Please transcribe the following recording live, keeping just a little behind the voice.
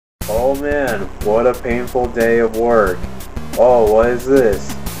Oh man, what a painful day of work. Oh, what is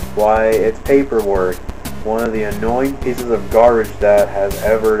this? Why, it's paperwork. One of the annoying pieces of garbage that has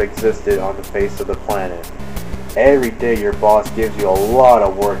ever existed on the face of the planet. Every day your boss gives you a lot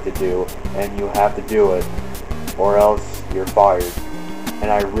of work to do, and you have to do it, or else you're fired. And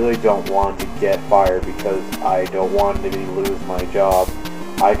I really don't want to get fired because I don't want to lose my job.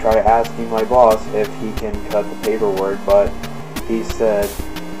 I tried asking my boss if he can cut the paperwork, but he said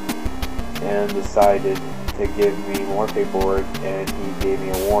and decided to give me more paperwork, and he gave me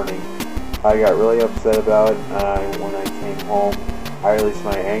a warning. I got really upset about it, and when I came home I released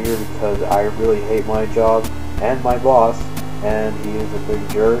my anger because I really hate my job and my boss, and he is a big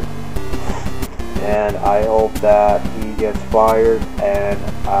jerk, and I hope that he gets fired and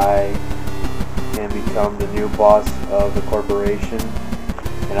I can become the new boss of the corporation,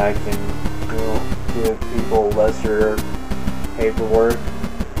 and I can give people lesser paperwork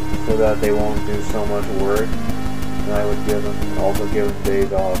so that they won't do so much work. And I would also give them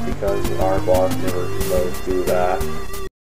days off because our boss never does do that.